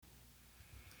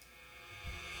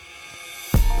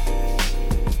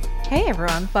Hey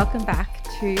everyone, welcome back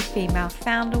to Female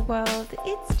Founder World.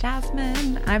 It's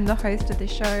Jasmine. I'm the host of the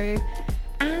show,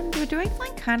 and we're doing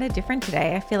something kind of different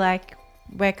today. I feel like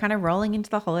we're kind of rolling into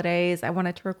the holidays. I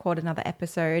wanted to record another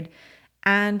episode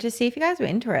and just see if you guys were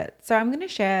into it. So I'm going to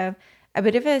share a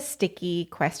bit of a sticky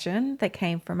question that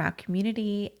came from our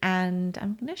community, and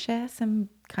I'm going to share some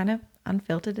kind of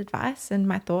unfiltered advice and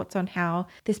my thoughts on how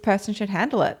this person should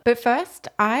handle it. But first,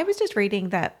 I was just reading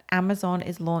that Amazon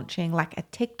is launching like a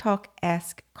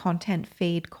TikTok-esque content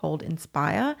feed called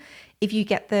Inspire. If you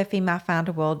get the Female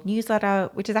Founder World newsletter,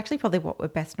 which is actually probably what we're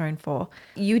best known for,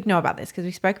 you'd know about this because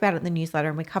we spoke about it in the newsletter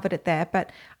and we covered it there.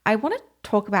 But I want to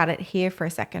talk about it here for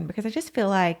a second because I just feel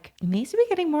like it needs to be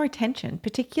getting more attention,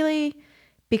 particularly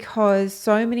because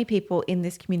so many people in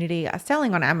this community are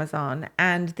selling on Amazon,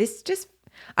 and this just,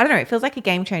 I don't know, it feels like a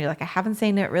game changer. Like I haven't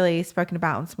seen it really spoken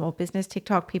about on small business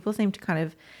TikTok. People seem to kind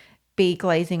of be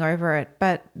glazing over it,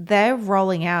 but they're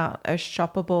rolling out a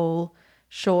shoppable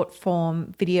short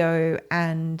form video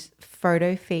and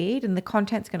photo feed, and the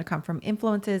content's going to come from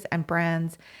influencers and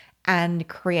brands and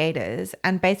creators.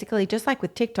 And basically, just like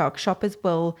with TikTok, shoppers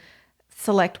will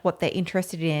select what they're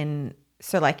interested in.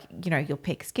 So like, you know, you'll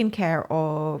pick skincare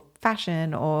or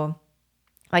fashion or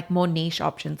like more niche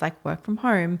options like work from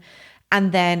home.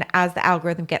 And then as the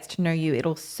algorithm gets to know you,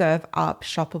 it'll serve up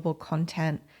shoppable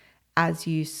content as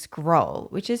you scroll,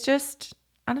 which is just,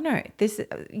 I don't know, this,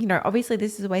 you know, obviously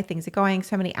this is the way things are going.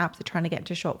 So many apps are trying to get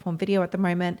into short form video at the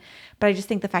moment. But I just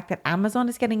think the fact that Amazon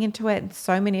is getting into it and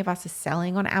so many of us are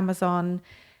selling on Amazon,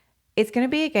 it's going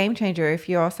to be a game changer if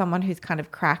you're someone who's kind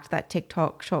of cracked that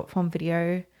TikTok short form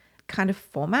video kind of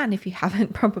format. And if you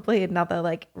haven't, probably another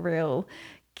like real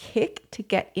kick to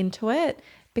get into it,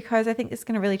 because I think it's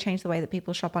going to really change the way that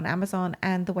people shop on Amazon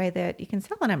and the way that you can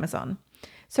sell on Amazon.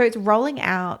 So it's rolling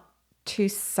out to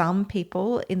some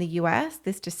people in the US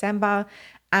this December,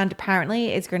 and apparently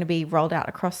it's going to be rolled out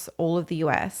across all of the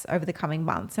US over the coming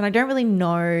months. And I don't really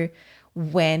know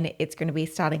when it's going to be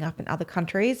starting up in other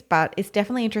countries, but it's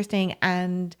definitely interesting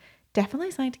and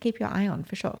definitely something to keep your eye on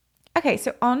for sure. Okay,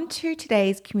 so on to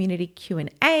today's community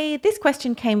Q&A. This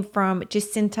question came from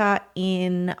Jacinta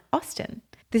in Austin.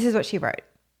 This is what she wrote.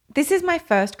 This is my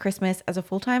first Christmas as a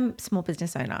full-time small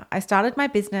business owner. I started my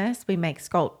business, we make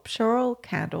sculptural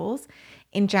candles,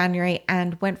 in January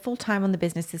and went full-time on the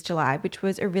business this July, which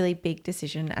was a really big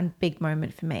decision and big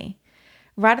moment for me.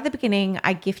 Right at the beginning,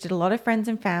 I gifted a lot of friends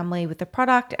and family with the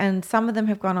product, and some of them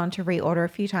have gone on to reorder a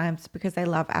few times because they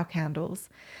love our candles.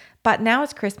 But now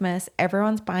it's Christmas,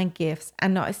 everyone's buying gifts,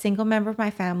 and not a single member of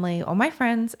my family or my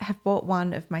friends have bought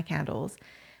one of my candles.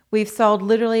 We've sold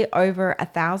literally over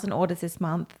 1,000 orders this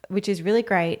month, which is really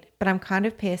great, but I'm kind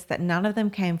of pissed that none of them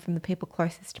came from the people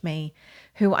closest to me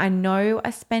who I know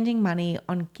are spending money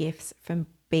on gifts from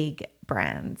big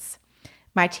brands.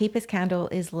 My cheapest candle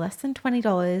is less than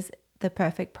 $20, the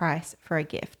perfect price for a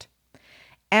gift.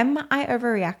 Am I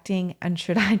overreacting and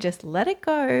should I just let it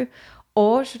go?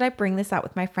 Or should I bring this up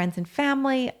with my friends and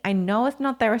family? I know it's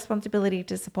not their responsibility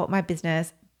to support my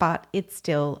business, but it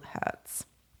still hurts.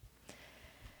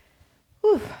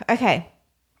 Whew, okay,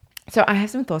 so I have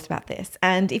some thoughts about this.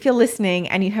 And if you're listening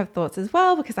and you have thoughts as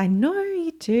well, because I know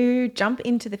you do, jump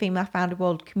into the Female Founder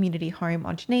World community home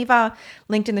on Geneva,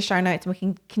 linked in the show notes, and we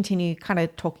can continue kind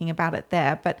of talking about it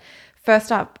there. But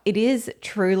first up, it is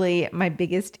truly my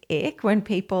biggest ick when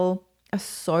people are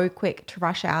so quick to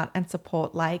rush out and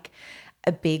support like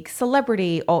a big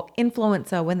celebrity or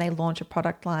influencer when they launch a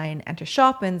product line and to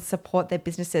shop and support their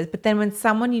businesses. But then when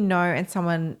someone you know and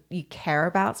someone you care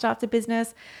about starts a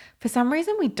business, for some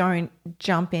reason we don't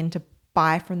jump in to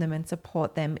buy from them and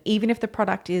support them, even if the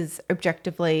product is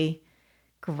objectively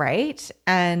great.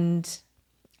 And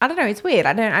I don't know, it's weird.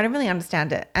 I don't really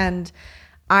understand it. And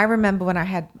I remember when I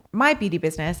had my beauty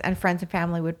business and friends and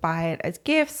family would buy it as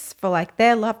gifts for like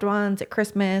their loved ones at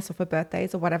Christmas or for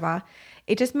birthdays or whatever.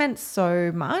 It just meant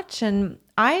so much. And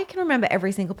I can remember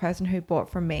every single person who bought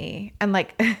from me, and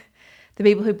like the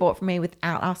people who bought from me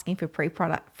without asking for free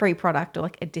product or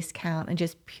like a discount, and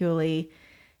just purely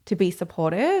to be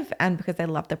supportive and because they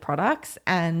love the products.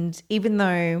 And even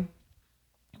though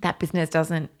that business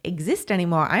doesn't exist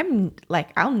anymore, I'm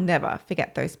like, I'll never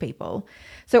forget those people.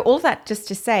 So all that just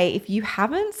to say, if you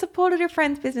haven't supported a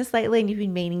friend's business lately and you've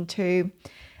been meaning to,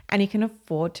 and you can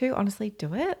afford to, honestly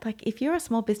do it. Like if you're a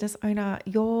small business owner,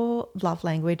 your love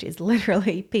language is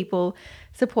literally people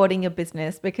supporting your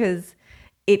business, because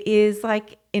it is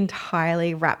like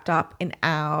entirely wrapped up in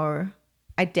our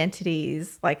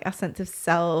identities, like our sense of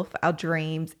self, our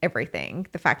dreams, everything,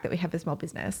 the fact that we have a small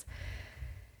business.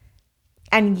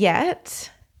 And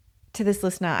yet, to this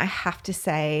listener, I have to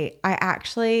say, I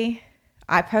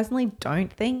I personally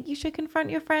don't think you should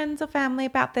confront your friends or family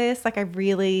about this. Like, I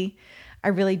really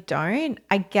don't.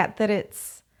 I get that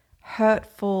it's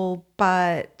hurtful,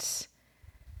 but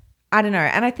I don't know.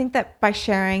 And I think that by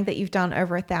sharing that you've done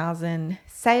over 1,000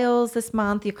 sales this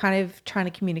month, you're kind of trying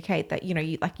to communicate that,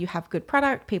 you have good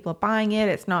product, people are buying it.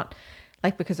 It's not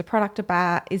like because the product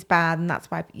is bad and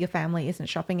that's why your family isn't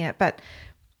shopping it. But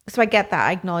so I get that.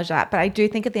 I acknowledge that. But I do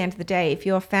think at the end of the day, if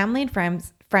your family and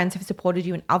friends have supported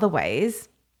you in other ways,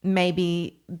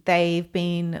 maybe they've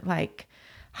been like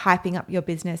hyping up your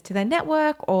business to their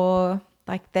network, or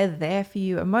like they're there for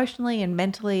you emotionally and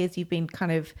mentally as you've been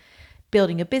kind of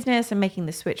building a business and making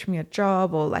the switch from your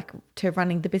job or like to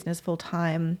running the business full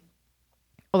time,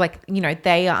 or like,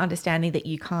 they are understanding that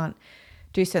you can't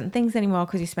do certain things anymore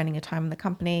because you're spending your time in the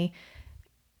company.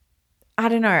 I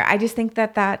don't know. I just think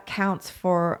that that counts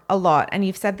for a lot. And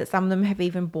you've said that some of them have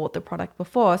even bought the product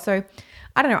before. So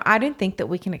I don't know. I don't think that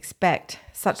we can expect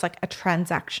such like a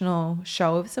transactional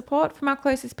show of support from our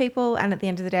closest people. And at the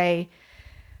end of the day,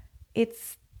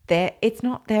 it's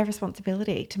not their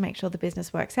responsibility to make sure the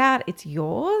business works out. It's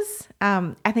yours.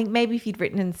 I think maybe if you'd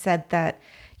written and said that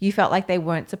you felt like they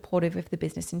weren't supportive of the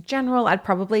business in general, I'd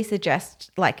probably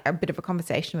suggest like a bit of a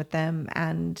conversation with them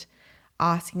and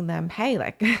asking them, hey,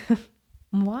 like,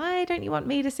 why don't you want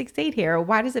me to succeed here? Or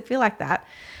why does it feel like that?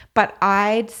 But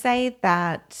I'd say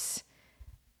that,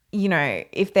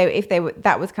 if they were,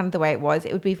 that was kind of the way it was,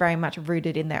 it would be very much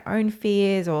rooted in their own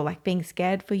fears or like being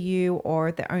scared for you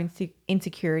or their own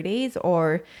insecurities,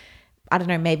 or I don't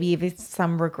know, maybe even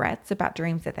some regrets about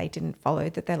dreams that they didn't follow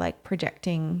that they're like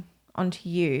projecting onto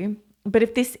you. But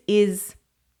if this is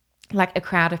like a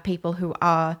crowd of people who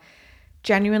are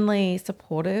genuinely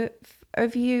supportive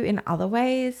of you in other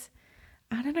ways,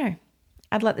 I don't know,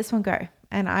 I'd let this one go.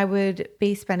 And I would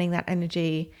be spending that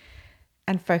energy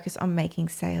and focus on making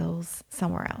sales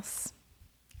somewhere else.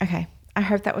 Okay. I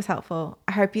hope that was helpful.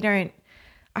 I hope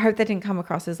that didn't come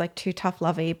across as like too tough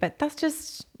lovey, but that's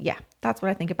what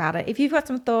I think about it. If you've got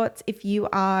some thoughts, if you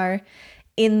are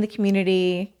in the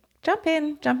community, jump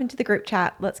into the group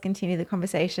chat. Let's continue the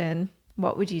conversation.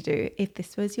 What would you do if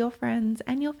this was your friends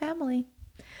and your family?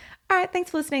 All right,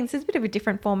 thanks for listening. This is a bit of a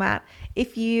different format.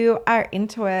 If you are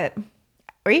into it,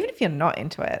 or even if you're not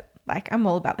into it, like I'm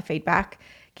all about the feedback.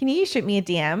 Can you shoot me a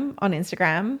DM on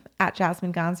Instagram at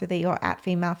Jasmine Garnsworthy or at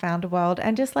Female Founder World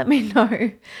and just let me know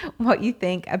what you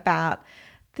think about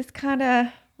this kind of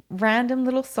random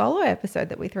little solo episode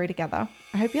that we threw together.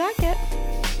 I hope you like it.